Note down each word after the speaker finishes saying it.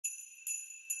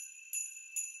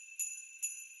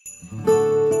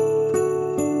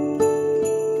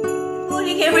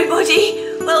morning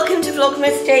everybody, welcome to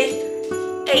Vlogmas day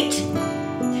 8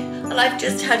 and I've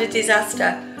just had a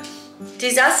disaster.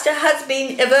 Disaster has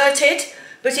been averted,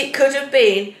 but it could have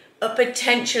been a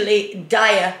potentially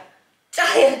dire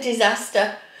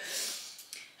disaster.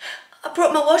 I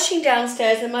brought my washing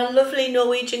downstairs and my lovely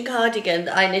Norwegian cardigan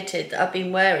that I knitted, that I've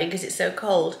been wearing because it's so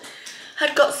cold,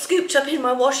 had got scooped up in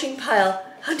my washing pile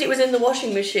and it was in the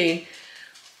washing machine.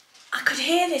 I could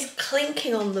hear this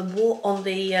clinking on the wall, on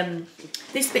the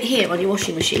this bit here on your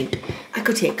washing machine. I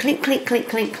could hear clink, clink, clink,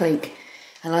 clink, clink,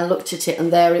 and I looked at it,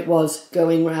 and there it was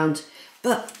going round.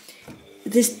 But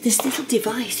this little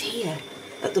device here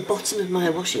at the bottom of my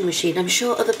washing machine, I'm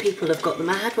sure other people have got them.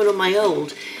 I had one on my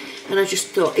old, and I just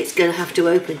thought it's going to have to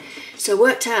open. So I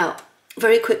worked out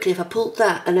very quickly if I pulled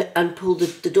that and pulled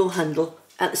the door handle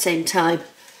at the same time.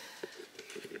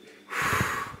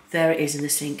 There it is in the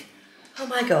sink. Oh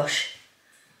my gosh,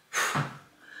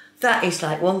 that is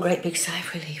like one great big sigh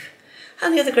of relief.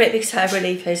 And the other great big sigh of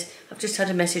relief is I've just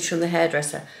had a message from the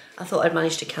hairdresser. I thought I'd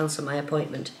managed to cancel my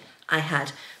appointment. I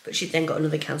had, but she'd then got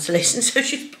another cancellation, so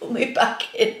she's put me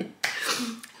back in.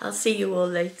 I'll see you all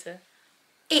later.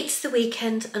 It's the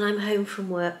weekend and I'm home from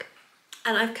work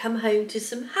and I've come home to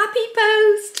some happy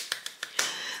post.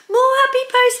 More happy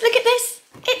posts, look at this.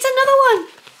 It's another one.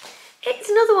 It's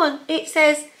another one. It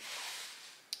says,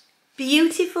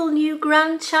 beautiful new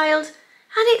grandchild,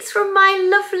 and it's from my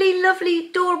lovely, lovely,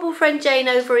 adorable friend Jane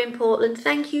over in Portland.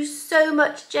 Thank you so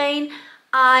much, Jane.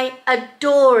 I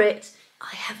adore it.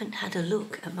 I haven't had a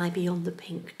look at my Beyond the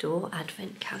Pink Door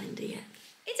advent calendar yet.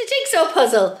 It's a jigsaw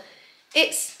puzzle.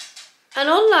 It's an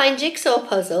online jigsaw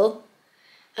puzzle,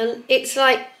 and it's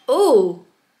like, oh,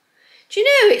 do you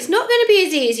know, it's not going to be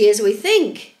as easy as we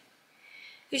think,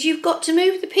 because you've got to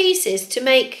move the pieces to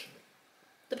make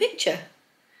the picture.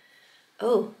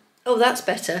 Oh, that's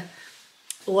better.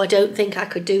 Oh, I don't think I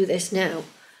could do this now.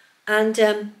 And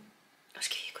I'll just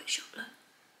give you a quick shot look.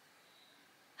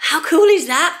 How cool is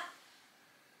that?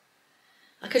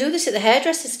 I could do this at the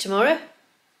hairdresser's tomorrow.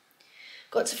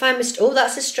 Got to find my... Oh,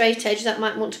 that's a straight edge. That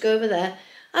might want to go over there.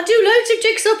 I do loads of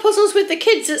jigsaw puzzles with the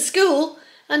kids at school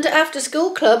and at after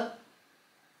school club.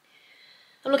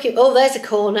 I'm looking... Oh, there's a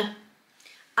corner.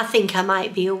 I think I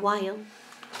might be a while.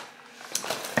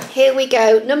 Here we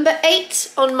go. Number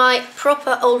 8 on my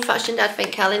proper old-fashioned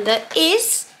advent calendar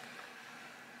is...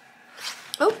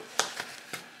 Oh.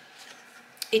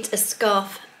 It's a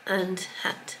scarf and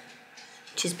hat,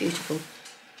 which is beautiful.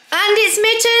 And it's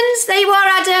mittens. There you are,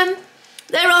 Adam.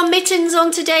 There are mittens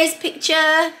on today's picture.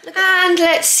 And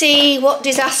let's see what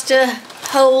disaster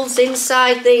holds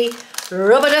inside the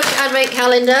rubber duck advent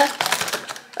calendar.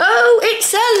 Oh,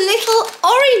 it's a little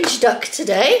orange duck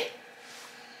today.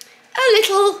 A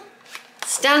little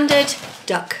standard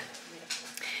duck.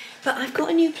 But I've got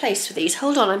a new place for these.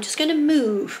 Hold on, I'm just going to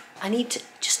move. I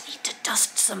just need to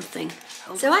dust something.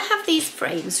 So I have these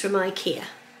frames from IKEA.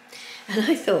 And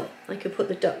I thought I could put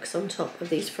the ducks on top of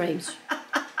these frames.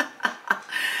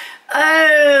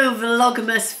 Oh,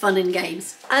 Vlogmas fun and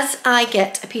games. As I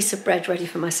get a piece of bread ready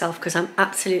for myself, because I'm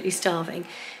absolutely starving,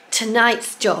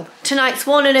 tonight's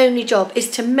one and only job,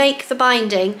 is to make the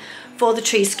binding for the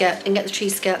tree skirt and get the tree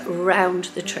skirt round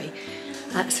the tree.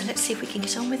 So let's see if we can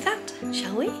get on with that,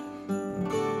 shall we?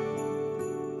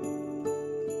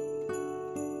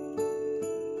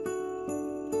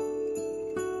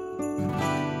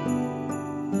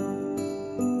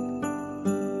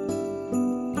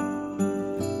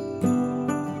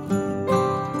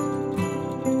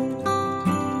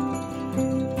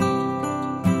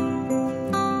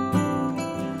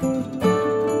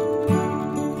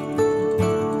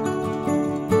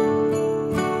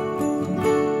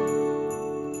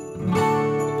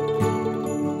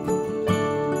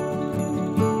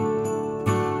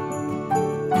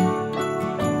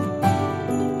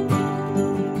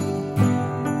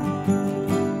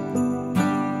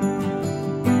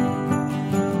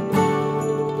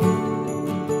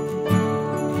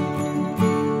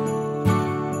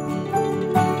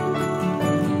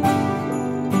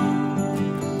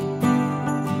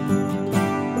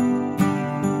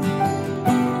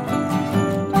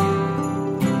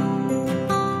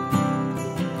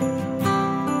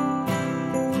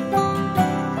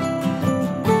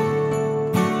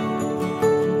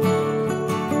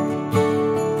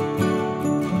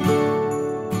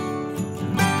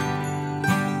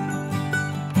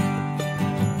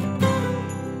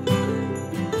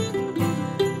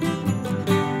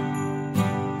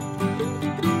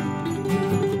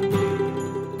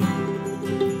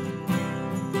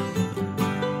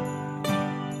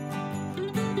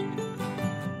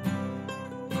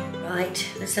 Right,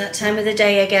 it's that time of the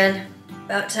day again.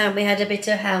 About time we had a bit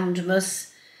of hound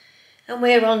muss. And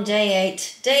we're on day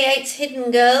 8. Day 8's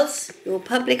hidden, girls. Your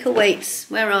public awaits.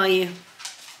 Where are you?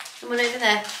 Come on over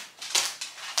there.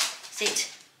 Sit.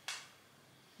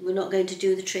 We're not going to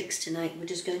do the tricks tonight. We're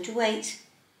just going to wait.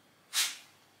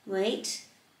 Wait.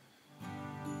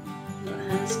 No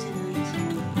hands tonight.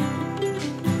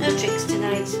 No tricks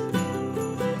tonight.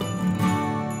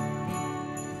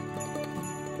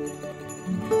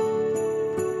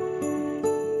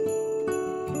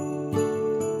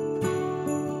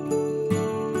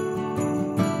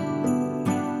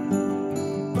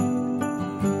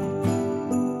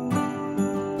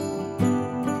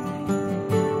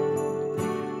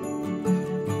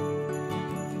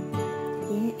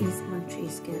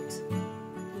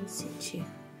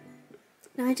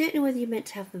 Now I don't know whether you're meant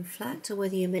to have them flat or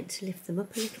whether you're meant to lift them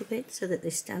up a little bit so that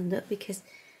they stand up, because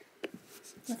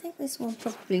I think this one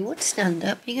probably would stand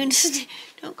up. You're going to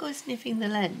don't go sniffing the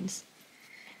lens.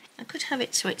 I could have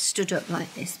it so it stood up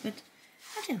like this, but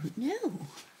I don't know.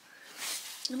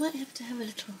 I might have to have a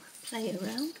little play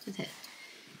around with it.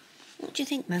 What do you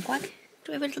think, Magwag? Do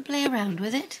we have a little play around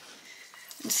with it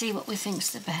and see what we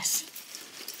think's the best?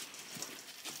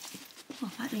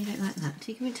 Oh, I might leave it like that.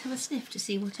 Do you want to have a sniff to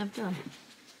see what I've done?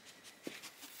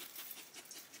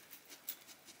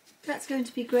 That's going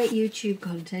to be great YouTube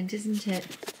content, isn't it?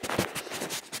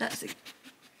 That's it.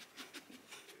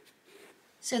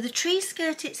 So the tree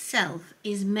skirt itself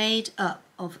is made up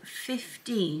of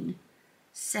 15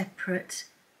 separate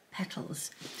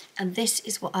petals, and this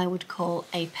is what I would call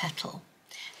a petal.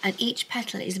 And each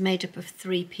petal is made up of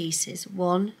 3 pieces.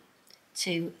 1,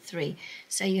 2, 3.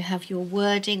 So you have your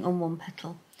wording on one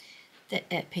petal, the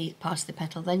part of the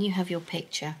petal. Then you have your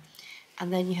picture,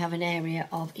 and then you have an area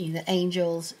of either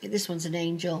angels. This one's an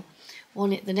angel.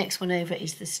 The next one over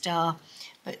is the star,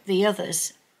 but the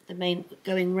others, the main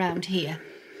going round here,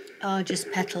 are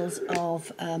just petals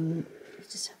of.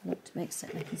 Just have a look to make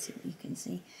certain I can see what you can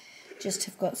see. Just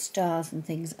have got stars and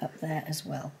things up there as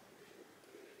well.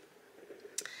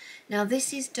 Now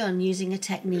this is done using a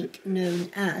technique known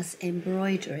as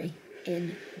embroidery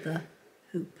in the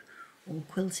hoop, or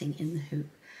quilting in the hoop.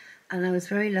 And I was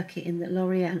very lucky in that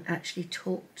Lorianne actually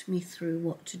talked me through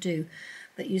what to do.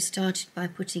 But you started by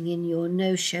putting in your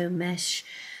no-show mesh.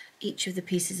 Each of the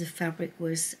pieces of fabric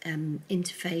was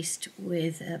interfaced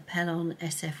with Pellon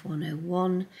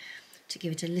SF101 to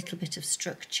give it a little bit of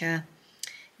structure.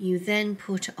 You then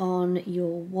put on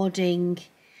your wadding.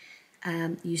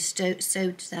 You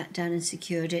sewed that down and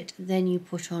secured it. Then you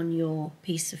put on your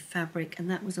piece of fabric, and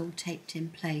that was all taped in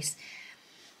place.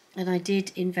 And I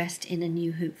did invest in a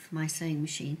new hoop for my sewing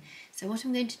machine. So what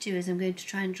I'm going to do is I'm going to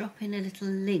try and drop in a little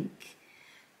link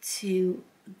to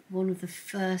one of the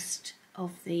first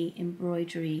of the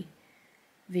embroidery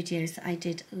videos that I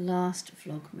did last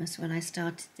Vlogmas when I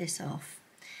started this off.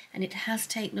 And it has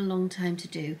taken a long time to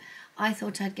do. I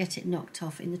thought I'd get it knocked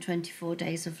off in the 24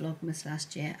 days of Vlogmas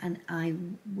last year, and I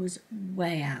was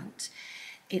way out.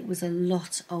 It was a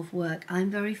lot of work. I'm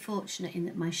very fortunate in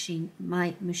that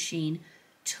my machine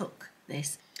took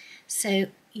this. So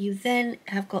you then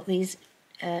have got these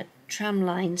tram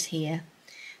lines here,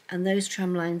 and those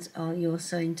tram lines are your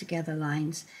sewing together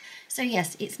lines. So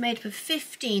yes, it's made up of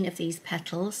 15 of these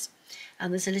petals,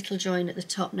 and there's a little join at the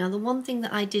top. Now the one thing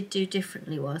that I did do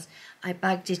differently was I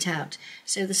bagged it out.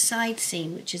 So the side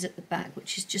seam, which is at the back,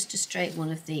 which is just a straight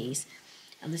one of these,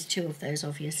 and there's 2 of those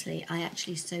obviously, I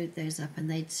actually sewed those up, and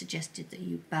they'd suggested that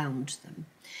you bound them.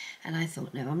 And I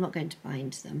thought, no, I'm not going to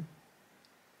bind them.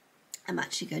 I'm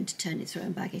actually going to turn it through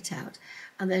and bag it out.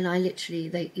 And then I literally,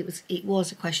 it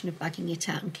was a question of bagging it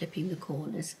out and clipping the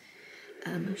corners.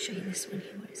 I'll show you this one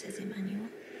here, what it says Emmanuel.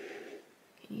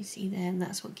 Can you see there? And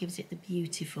that's what gives it the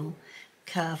beautiful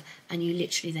curve. And you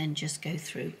literally then just go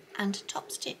through and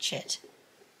top stitch it.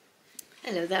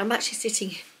 Hello there, I'm actually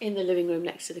sitting in the living room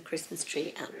next to the Christmas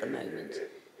tree at the moment.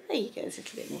 There you go, there's a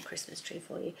little bit more Christmas tree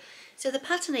for you. So the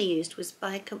pattern I used was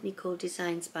by a company called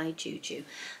Designs by Juju,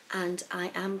 and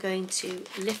I am going to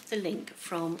lift the link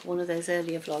from one of those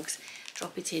earlier vlogs,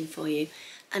 drop it in for you.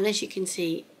 And as you can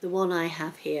see, the one I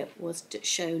have here was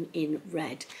shown in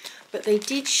red. But they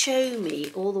did show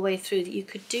me all the way through that you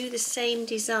could do the same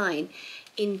design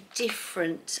in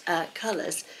different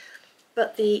colours.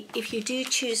 But if you do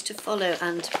choose to follow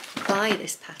and buy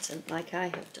this pattern, like I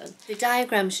have done, the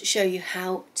diagrams show you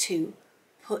how to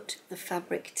put the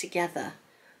fabric together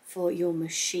for your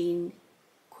machine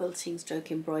quilting stroke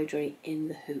embroidery in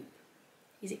the hoop.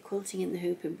 Is it quilting in the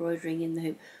hoop, embroidering in the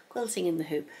hoop, quilting in the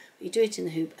hoop? You do it in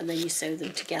the hoop and then you sew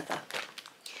them together.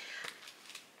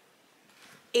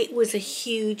 It was a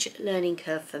huge learning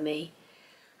curve for me,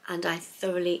 and I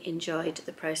thoroughly enjoyed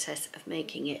the process of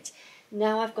making it.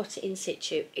 Now I've got it in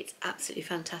situ. It's absolutely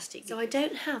fantastic. So I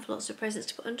don't have lots of presents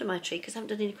to put under my tree because I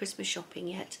haven't done any Christmas shopping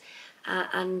yet.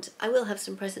 And I will have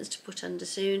some presents to put under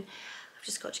soon. I've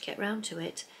just got to get round to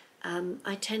it.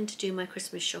 I tend to do my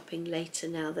Christmas shopping later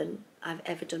now than I've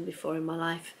ever done before in my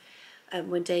life.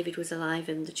 When David was alive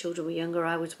and the children were younger,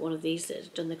 I was one of these that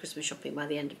had done the Christmas shopping by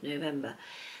the end of November.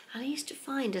 And I used to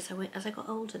find as I got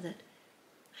older that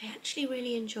I actually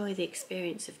really enjoy the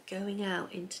experience of going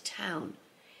out into town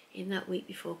in that week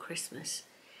before Christmas.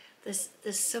 There's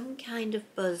some kind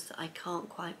of buzz that I can't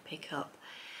quite pick up.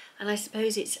 And I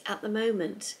suppose it's at the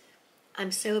moment,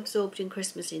 I'm so absorbed in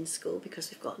Christmas in school because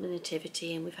we've got a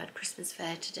nativity and we've had Christmas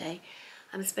fair today.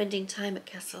 I'm spending time at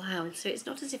Castle Howard, so it's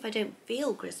not as if I don't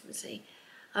feel Christmassy.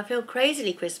 I feel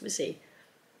crazily Christmassy.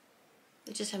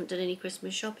 I just haven't done any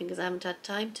Christmas shopping because I haven't had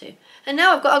time to. And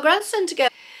now I've got a grandson to go.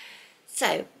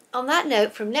 So, on that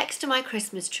note, from next to my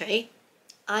Christmas tree,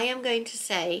 I am going to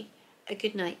say a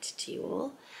good night to you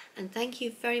all. And thank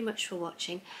you very much for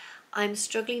watching. I'm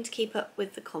struggling to keep up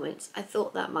with the comments. I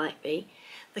thought that might be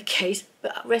the case,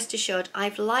 but rest assured,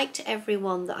 I've liked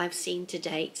everyone that I've seen to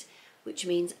date, which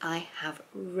means I have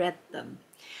read them.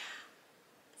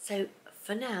 So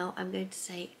for now, I'm going to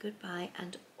say goodbye,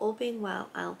 and all being well,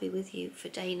 I'll be with you for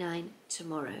day 9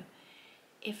 tomorrow.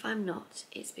 If I'm not,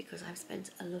 it's because I've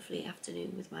spent a lovely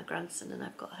afternoon with my grandson and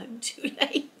I've got home too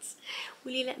late.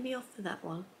 Will you let me off for that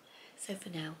one? So for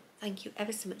now, thank you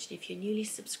ever so much. And if you're newly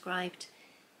subscribed,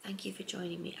 thank you for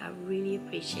joining me. I really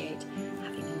appreciate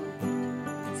having you all.